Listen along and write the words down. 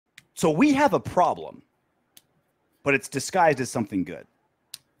So we have a problem, but it's disguised as something good.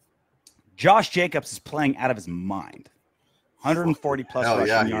 Josh Jacobs is playing out of his mind. 140 plus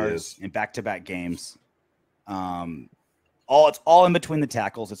rushing yards in back-to-back games. It's all in between the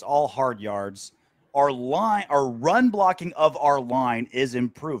tackles. It's all hard yards. Our run blocking of our line is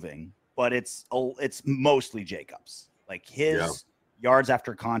improving, but it's mostly Jacobs. Like his yards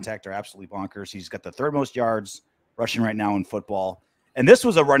after contact are absolutely bonkers. He's got the third most yards rushing right now in football. And this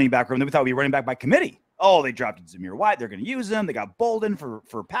was a running back room that we thought would be running back by committee. Oh, they dropped Zamir White. They're going to use him. They got Bolden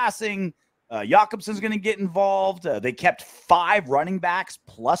for passing. Jakobsen's going to get involved. They kept 5 running backs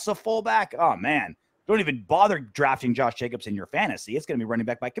plus a fullback. Oh, man. Don't even bother drafting Josh Jacobs in your fantasy. It's going to be running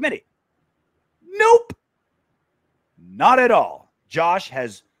back by committee. Nope. Not at all. Josh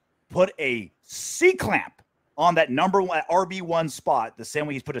has put a C-clamp on that number one RB1 spot, the same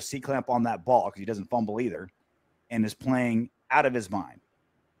way he's put a C-clamp on that ball because he doesn't fumble either, and is playing out of his mind.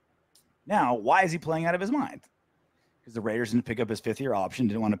 Now, why is he playing out of his mind? Because the Raiders didn't pick up his fifth-year option,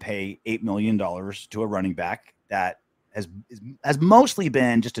 didn't want to pay $8 million to a running back that has mostly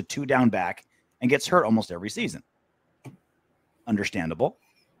been just a two-down back and gets hurt almost every season. Understandable.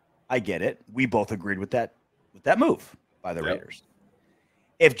 I get it. We both agreed with that move by the Raiders.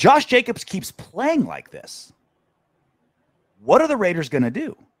 If Josh Jacobs keeps playing like this, what are the Raiders going to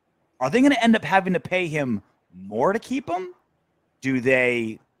do? Are they going to end up having to pay him more to keep him? Do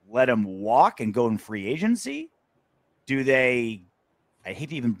they let him walk and go in free agency? Do they – I hate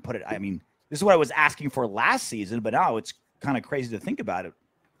to even put it – I mean, this is what I was asking for last season, but now it's kind of crazy to think about it.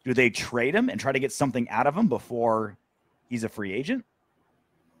 Do they trade him and try to get something out of him before he's a free agent?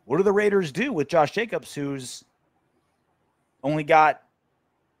 What do the Raiders do with Josh Jacobs, who's only got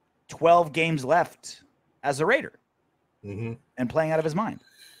 12 games left as a Raider and playing out of his mind?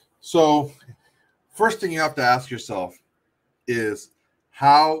 So first thing you have to ask yourself is,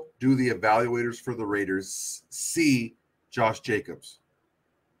 how do the evaluators for the Raiders see Josh Jacobs?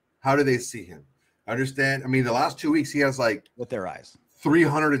 How do they see him? I understand. I mean, the last 2 weeks, he has like with their eyes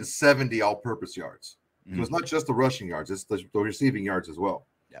 370 all-purpose yards. So it's not just the rushing yards; it's the receiving yards as well.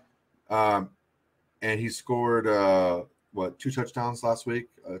 Yeah. And he scored 2 touchdowns last week?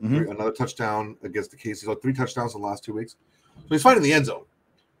 Another touchdown against the Cases. So 3 touchdowns in the last 2 weeks. So he's finding the end zone.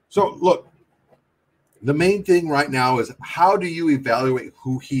 So look. The main thing right now is, how do you evaluate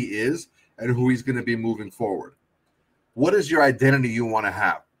who he is and who he's going to be moving forward? What is your identity you want to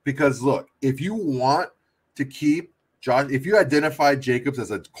have? Because, look, if you want to keep Josh, if you identify Jacobs as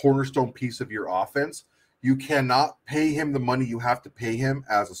a cornerstone piece of your offense, you cannot pay him the money you have to pay him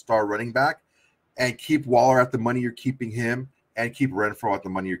as a star running back and keep Waller at the money you're keeping him and keep Renfro at the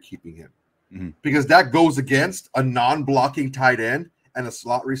money you're keeping him. Because that goes against a non-blocking tight end and a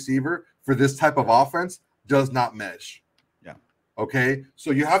slot receiver. For this type of offense, does not mesh. Yeah. Okay. So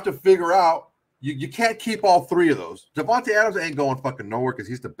you have to figure out, you can't keep all 3 of those. Devontae Adams ain't going fucking nowhere because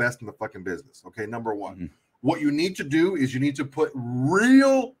he's the best in the fucking business. Okay. Number one. What you need to do is you need to put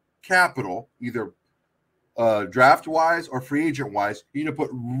real capital, either draft wise or free agent wise. You need to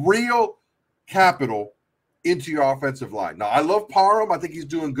put real capital into your offensive line. Now, I love Parham. I think he's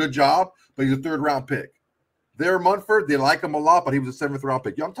doing a good job, but he's a 3rd round pick. There, Munford, they like him a lot, but he was a 7th round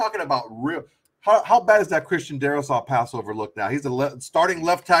pick. I'm talking about real. How bad is that Christian Darrisaw passover look now? He's the starting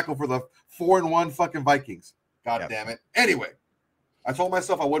left tackle for the 4-1 fucking Vikings. God damn it. Anyway, I told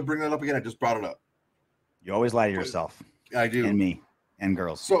myself I wouldn't bring that up again. I just brought it up. You always lie to yourself. I do. And me and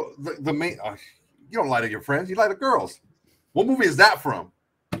girls. So the main, you don't lie to your friends. You lie to girls. What movie is that from?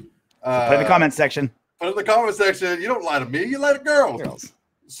 Put in the comment section. Put in the comment section. You don't lie to me. You lie to girls.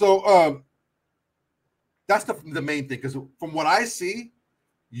 So, that's the main thing, because from what I see,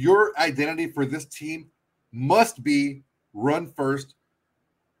 your identity for this team must be run first,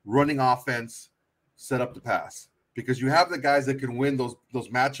 running offense, set up the pass. Because you have the guys that can win those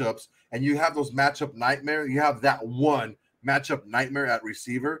matchups, and you have those matchup nightmare. You have that one matchup nightmare at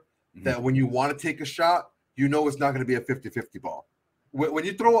receiver that when you want to take a shot, you know it's not going to be a 50-50 ball. When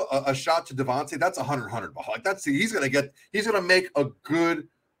you throw a shot to Devontae, that's a 100-100 ball. Like he's going to make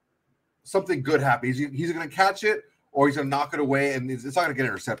something good happen. He's going to catch it, or he's going to knock it away, and it's not going to get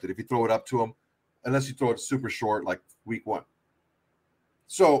intercepted if you throw it up to him, unless you throw it super short like week 1.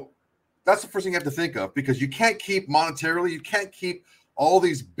 So that's the first thing you have to think of, because you can't keep monetarily, you can't keep all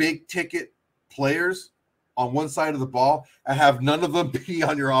these big ticket players on one side of the ball and have none of them be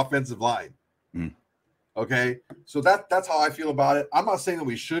on your offensive line. Okay, so that's how I feel about it. I'm not saying that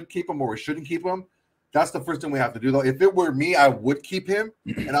we should keep him or we shouldn't keep him. That's the first thing we have to do, though. If it were me, I would keep him,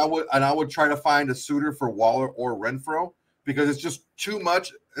 and I would try to find a suitor for Waller or Renfro, because it's just too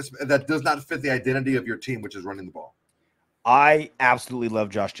much that does not fit the identity of your team, which is running the ball. I absolutely love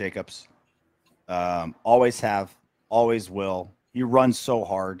Josh Jacobs. Always have, always will. He runs so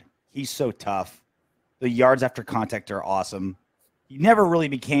hard. He's so tough. The yards after contact are awesome. He never really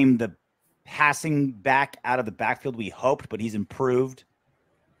became the passing back out of the backfield we hoped, but he's improved.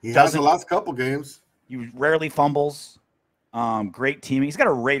 He has the last couple games. He rarely fumbles. Great teaming. He's got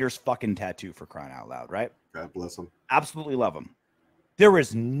a Raiders fucking tattoo, for crying out loud, right? God bless him. Absolutely love him. There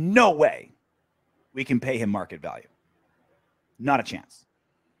is no way we can pay him market value. Not a chance.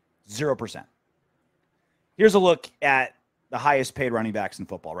 0%. Here's a look at the highest paid running backs in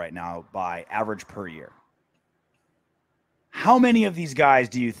football right now by average per year. How many of these guys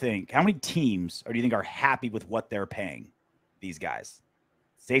do you think, how many teams do you think are happy with what they're paying these guys?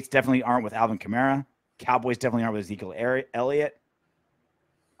 Saints definitely aren't with Alvin Kamara. Cowboys definitely aren't with Ezekiel Elliott.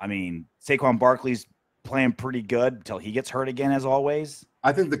 I mean, Saquon Barkley's playing pretty good until he gets hurt again, as always.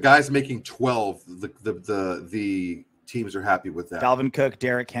 I think the guys making 12, the teams are happy with that. Dalvin Cook,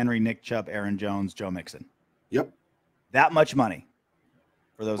 Derrick Henry, Nick Chubb, Aaron Jones, Joe Mixon. Yep. That much money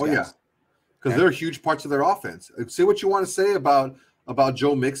for those guys. Yeah. Because they're huge parts of their offense. Say what you want to say about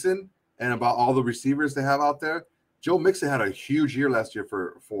Joe Mixon and about all the receivers they have out there. Joe Mixon had a huge year last year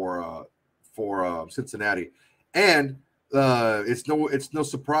for Cincinnati, and it's no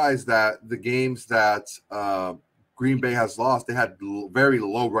surprise that the games that Green Bay has lost, they had very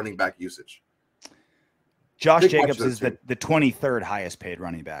low running back usage. Josh Jacobs is the 23rd highest paid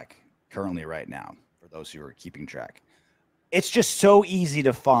running back currently right now, for those who are keeping track. It's just so easy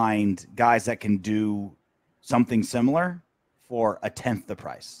to find guys that can do something similar for a tenth the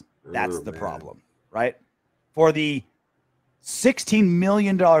price. That's the problem, right? For the $16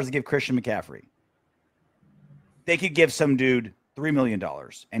 million to give Christian McCaffrey, they could give some dude $3 million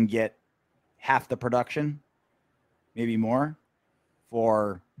and get half the production, maybe more,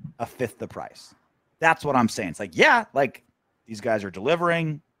 for a fifth the price. That's what I'm saying. It's like, yeah, like these guys are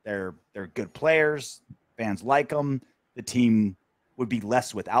delivering. They're good players. Fans like them. The team would be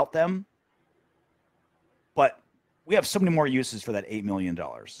less without them. But we have so many more uses for that $8 million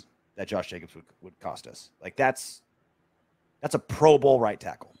that Josh Jacobs would cost us. Like that's a Pro Bowl right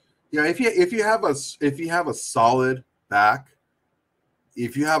tackle. Yeah, if you have a solid back,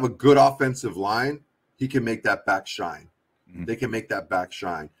 if you have a good offensive line, he can make that back shine. Mm-hmm. They can make that back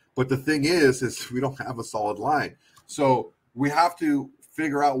shine. But the thing is we don't have a solid line. So we have to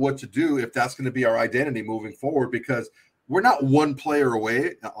figure out what to do if that's going to be our identity moving forward, because we're not one player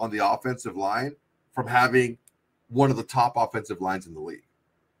away on the offensive line from having one of the top offensive lines in the league.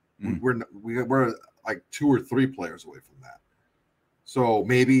 Mm-hmm. We're like 2 or 3 players away from that. So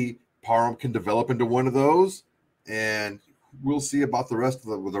maybe Parham can develop into one of those, and we'll see about the rest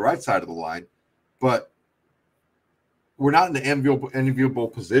of the right side of the line. But we're not in the enviable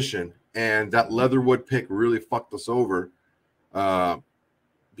position, and that Leatherwood pick really fucked us over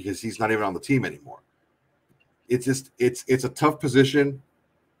because he's not even on the team anymore. It's a tough position,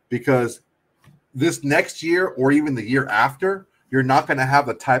 because this next year or even the year after, you're not going to have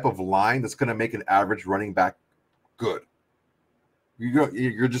the type of line that's going to make an average running back good.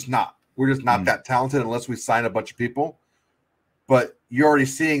 You're just not. We're just not that talented unless we sign a bunch of people. But you're already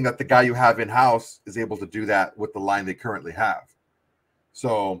seeing that the guy you have in-house is able to do that with the line they currently have.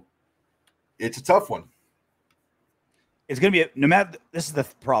 So it's a tough one. It's going to be this is the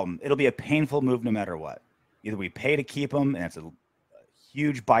problem. It'll be a painful move no matter what. Either we pay to keep him, and it's a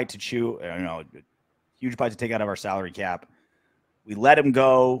huge bite to chew, huge bite to take out of our salary cap. We let him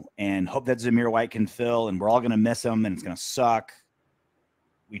go and hope that Zamir White can fill, and we're all going to miss him, and it's going to suck.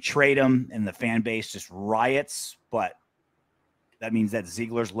 We trade him, and the fan base just riots, but that means that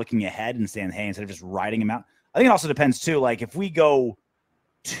Ziegler's looking ahead and saying, hey, instead of just riding him out. I think it also depends, too. Like, if we go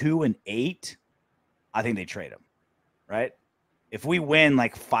 2-8, I think they trade him, right? If we win,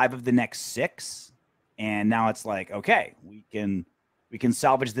 like, 5 of the next 6, and now it's like, okay, we can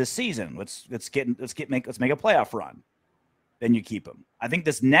salvage this season. Let's make a playoff run. Then you keep him. I think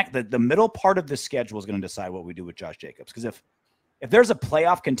the middle part of the schedule is going to decide what we do with Josh Jacobs. Because if there's a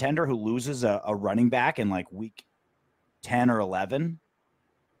playoff contender who loses a running back in like week 10 or 11,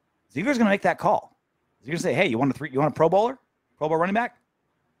 Ziegler's going to make that call. He's going to say, hey, you want a Pro Bowl running back?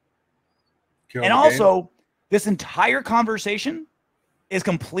 And also, this entire conversation is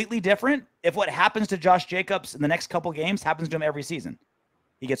completely different if what happens to Josh Jacobs in the next couple games happens to him every season.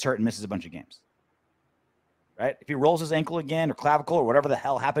 He gets hurt and misses a bunch of games. Right? If he rolls his ankle again or clavicle or whatever the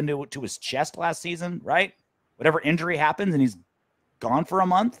hell happened to his chest last season, right? Whatever injury happens and he's gone for a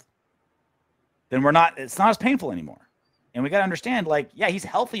month, then it's not as painful anymore. And we got to understand, like, yeah, he's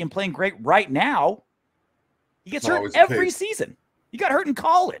healthy and playing great right now. He gets hurt every season. He got hurt in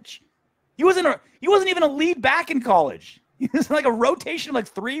college. He wasn't even a lead back in college. He was like a rotation of like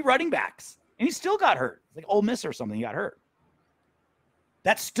 3 running backs, and he still got hurt. Like Ole Miss or something, he got hurt.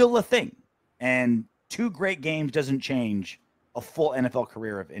 That's still a thing. And 2 great games doesn't change a full NFL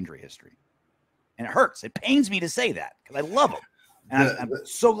career of injury history. And it hurts. It pains me to say that because I love him. And I'm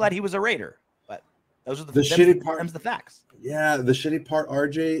so glad he was a Raider. But those are the shitty part. The facts. Yeah, the shitty part,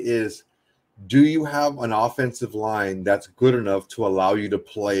 RJ, is do you have an offensive line that's good enough to allow you to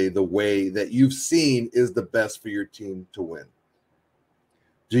play the way that you've seen is the best for your team to win?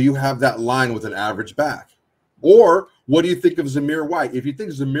 Do you have that line with an average back? Or what do you think of Zamir White? If you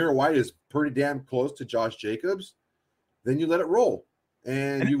think Zamir White is pretty damn close to Josh Jacobs, then you let it roll.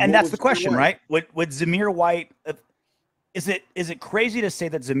 And that's the question, right? Would Zamir White is it crazy to say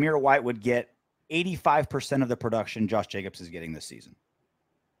that Zamir White would get 85% of the production Josh Jacobs is getting this season?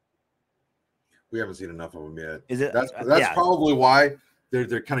 We haven't seen enough of him yet. Is it? That's probably why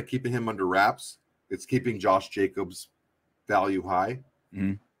they're kind of keeping him under wraps. It's keeping Josh Jacobs' value high.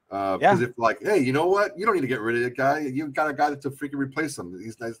 Mm-hmm. Because if like, hey, you know what? You don't need to get rid of that guy. You got a guy to freaking replace him.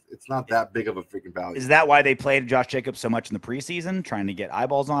 He's nice. It's not that big of a freaking value. Is that why they played Josh Jacobs so much in the preseason, trying to get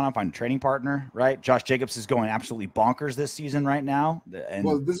eyeballs on him, find a trading partner, right? Josh Jacobs is going absolutely bonkers this season right now.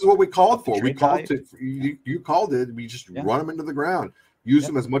 Well, this is what we called for. We called it. You called it. We just run him into the ground, use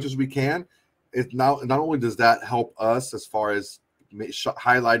him as much as we can. It's not only does that help us as far as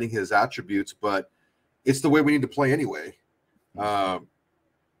highlighting his attributes, but it's the way we need to play anyway.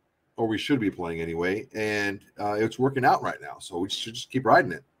 Or we should be playing anyway, and it's working out right now. So we should just keep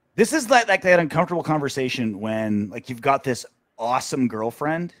riding it. This is like that uncomfortable conversation when like you've got this awesome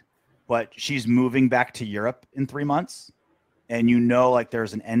girlfriend, but she's moving back to Europe in 3 months, and you know like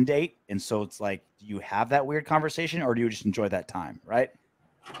there's an end date, and so it's like, do you have that weird conversation or do you just enjoy that time, right?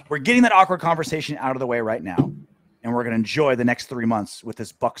 We're getting that awkward conversation out of the way right now, and we're going to enjoy the next 3 months with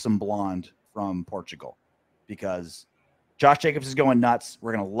this buxom blonde from Portugal because Josh Jacobs is going nuts.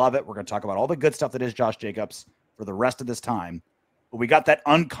 We're going to love it. We're going to talk about all the good stuff that is Josh Jacobs for the rest of this time. But we got that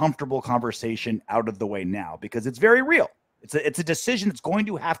uncomfortable conversation out of the way now because it's very real. It's a decision that's going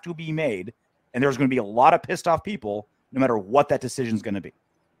to have to be made, and there's going to be a lot of pissed off people no matter what that decision is going to be.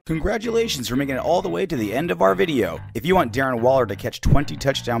 Congratulations for making it all the way to the end of our video. If you want Darren Waller to catch 20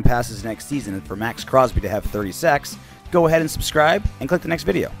 touchdown passes next season and for Max Crosby to have 30 sacks, go ahead and subscribe and click the next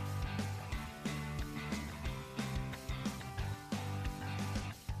video.